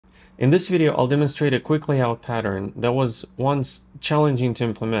In this video, I'll demonstrate a quick layout pattern that was once challenging to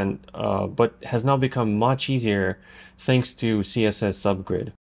implement, but has now become much easier thanks to CSS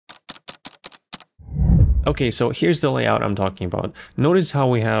Subgrid. Okay, so here's the layout I'm talking about. Notice how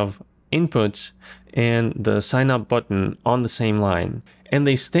we have inputs and the sign up button on the same line, and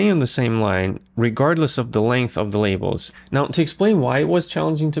they stay on the same line regardless of the length of the labels. Now, to explain why it was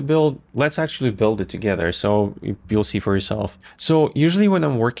challenging to build, let's actually build it together so you'll see for yourself. So usually when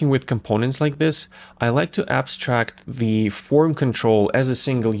I'm working with components like this, I like to abstract the form control as a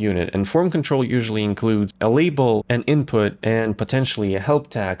single unit, and form control usually includes a label, an input, and potentially a help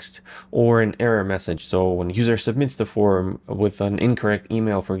text or an error message. So when the user submits the form with an incorrect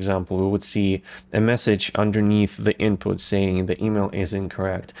email, for example, we would see a message underneath the input saying the email is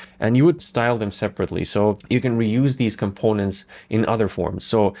incorrect, and you would style them separately so you can reuse these components in other forms.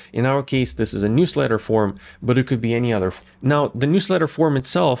 So in our case, this is a newsletter form, but it could be any other. Now, the newsletter form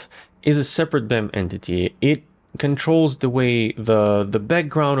itself is a separate BEM entity. It controls the way the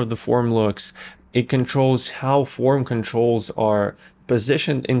background of the form looks. It controls how form controls are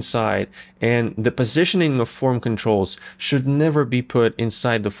positioned inside, and the positioning of form controls should never be put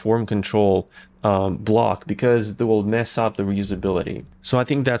inside the form control block because they will mess up the reusability. So I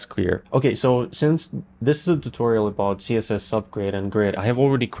think that's clear. Okay, so since this is a tutorial about CSS Subgrid and Grid, I have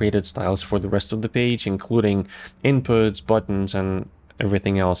already created styles for the rest of the page, including inputs, buttons, and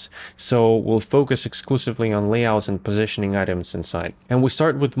everything else. So we'll focus exclusively on layouts and positioning items inside. And we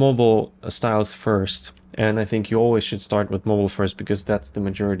start with mobile styles first. And I think you always should start with mobile first because that's the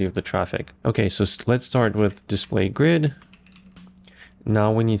majority of the traffic. Okay, so let's start with display grid.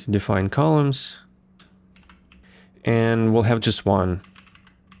 Now we need to define columns, and we'll have just one.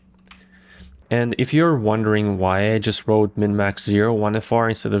 And if you're wondering why I just wrote min-max 0, 1FR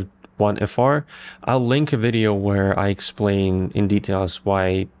instead of 1FR, I'll link a video where I explain in details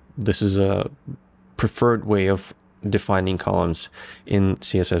why this is a preferred way of defining columns in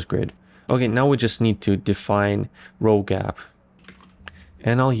CSS Grid. Okay, now we just need to define row gap.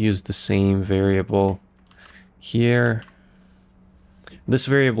 And I'll use the same variable here. This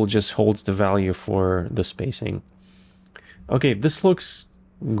variable just holds the value for the spacing. Okay, this looks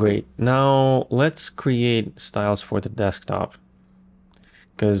great. Now let's create styles for the desktop,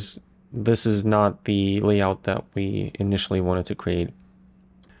 because this is not the layout that we initially wanted to create.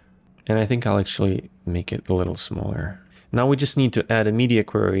 And I think I'll actually make it a little smaller. Now we just need to add a media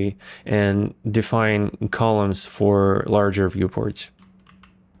query and define columns for larger viewports.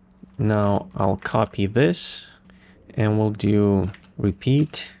 Now I'll copy this and we'll do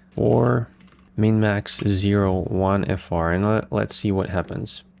repeat for min-max 0, 1FR, and let's see what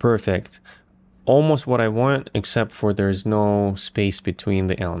happens. Perfect. Almost what I want, except for there's no space between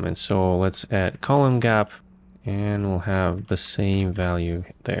the elements. So let's add column gap and we'll have the same value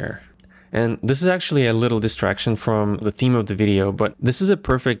there. And this is actually a little distraction from the theme of the video, but this is a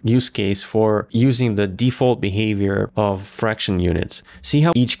perfect use case for using the default behavior of fraction units. See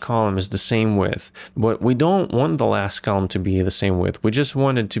how each column is the same width, but we don't want the last column to be the same width. We just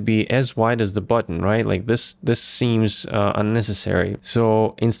want it to be as wide as the button, right? Like this seems unnecessary.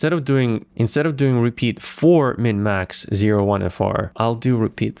 So instead of doing repeat for min-max 0, 1FR, I'll do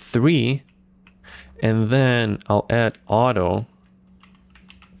repeat 3, and then I'll add auto.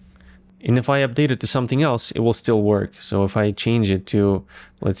 And if I update it to something else, it will still work. So if I change it to,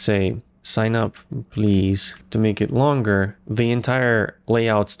 let's say, sign up, please, to make it longer, the entire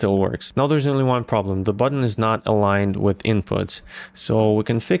layout still works. Now there's only one problem. The button is not aligned with inputs. So we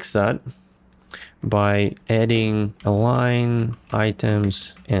can fix that by adding align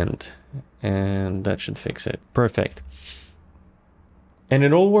items end. And that should fix it. Perfect. And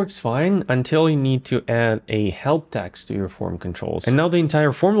it all works fine until you need to add a help text to your form controls. And now the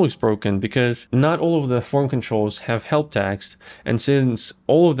entire form looks broken because not all of the form controls have help text. And since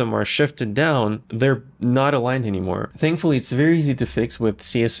all of them are shifted down, they're not aligned anymore. Thankfully, it's very easy to fix with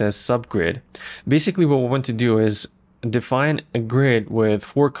CSS Subgrid. Basically, what we want to do is define a grid with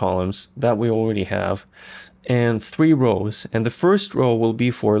 4 columns that we already have and 3 rows. And the first row will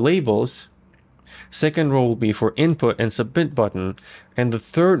be for labels. Second row will be for input and submit button, and the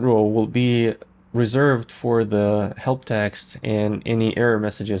third row will be reserved for the help text and any error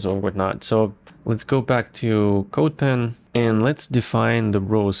messages or whatnot. So let's go back to CodePen and let's define the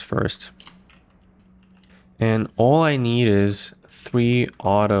rows first. And all I need is 3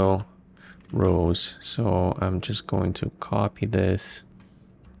 auto rows. So I'm just going to copy this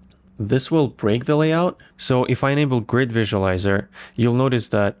this will break the layout. So if I enable grid visualizer, you'll notice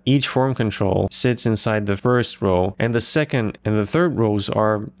that each form control sits inside the first row and the second and the third rows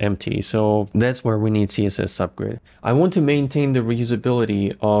are empty. So that's where we need CSS Subgrid. I want to maintain the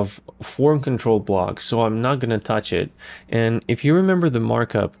reusability of form control blocks, so I'm not going to touch it. And if you remember the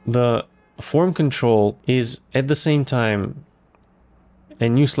markup, the form control is at the same time a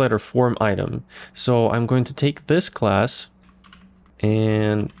newsletter form item. So I'm going to take this class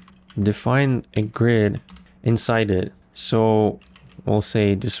and define a grid inside it. So we'll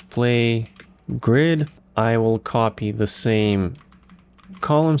say display grid. I will copy the same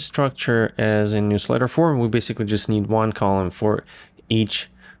column structure as in newsletter form. We basically just need one column for each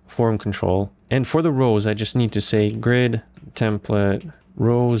form control. And for the rows, I just need to say grid template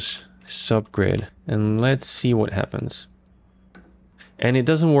rows subgrid. And let's see what happens. And it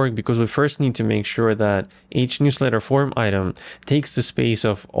doesn't work because we first need to make sure that each newsletter form item takes the space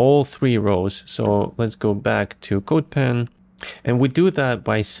of all 3 rows. So let's go back to CodePen. And we do that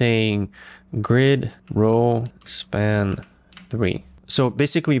by saying grid row span 3. So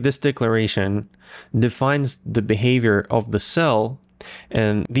basically this declaration defines the behavior of the cell,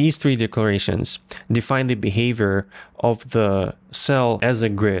 and these 3 declarations define the behavior of the cell as a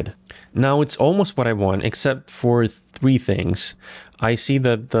grid. Now it's almost what I want, except for 3 things. I see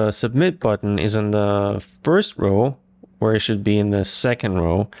that the submit button is in the first row, where it should be in the second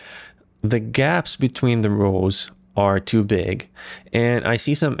row. The gaps between the rows are too big, and I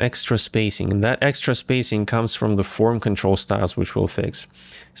see some extra spacing, and that extra spacing comes from the form control styles, which we'll fix.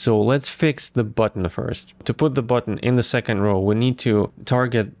 So let's fix the button first. To put the button in the second row, we need to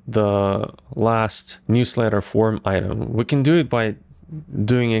target the last newsletter form item. We can do it by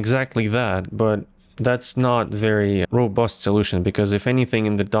doing exactly that, but that's not very robust solution, because if anything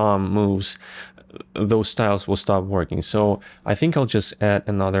in the DOM moves, those styles will stop working. So I think I'll just add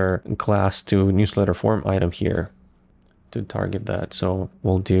another class to newsletter form item here to target that. So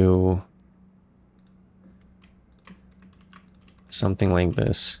we'll do something like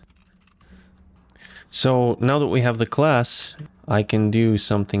this. So now that we have the class, I can do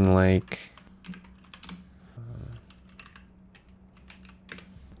something like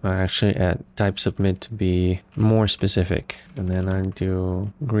I actually add type submit to be more specific, and then I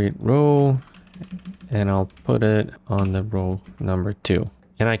do grid row, and I'll put it on the row number 2.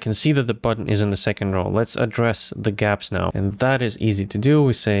 And I can see that the button is in the second row. Let's address the gaps now, and that is easy to do.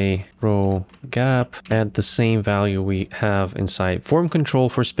 We say row gap, add the same value we have inside form control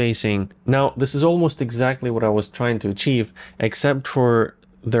for spacing. Now this is almost exactly what I was trying to achieve, except for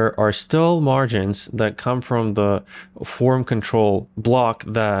there are still margins that come from the form control block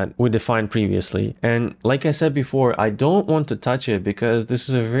that we defined previously. And like I said before, I don't want to touch it because this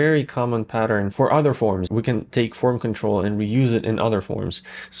is a very common pattern for other forms. We can take form control and reuse it in other forms.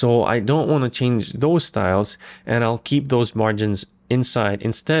 So I don't want to change those styles, and I'll keep those margins inside.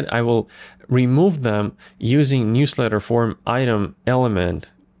 Instead, I will remove them using newsletter form item element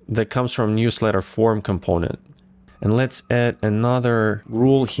that comes from newsletter form component. And let's add another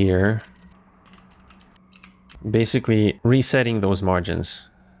rule here, basically resetting those margins.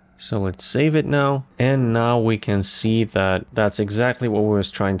 So let's save it now. And now we can see that that's exactly what we were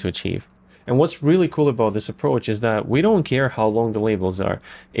trying to achieve. And what's really cool about this approach is that we don't care how long the labels are.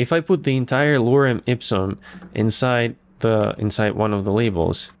 If I put the entire lorem ipsum inside one of the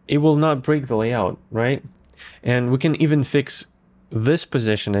labels, it will not break the layout, right? And we can even fix this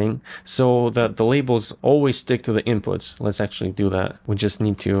positioning so that the labels always stick to the inputs. Let's actually do that. We just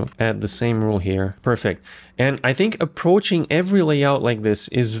need to add the same rule here. Perfect. And I think approaching every layout like this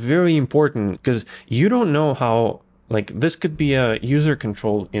is very important, because you don't know how, like, this could be a user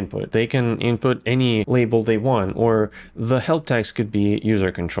controlled input. They can input any label they want, or the help text could be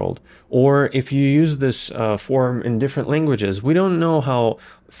user controlled. Or if you use this form in different languages, we don't know how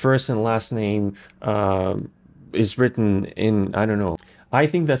first and last name is written in, I don't know. I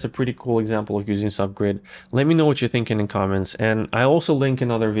think that's a pretty cool example of using Subgrid. Let me know what you're thinking in comments. And I also link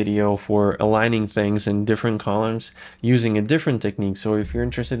another video for aligning things in different columns using a different technique. So if you're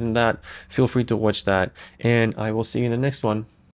interested in that, feel free to watch that. And I will see you in the next one.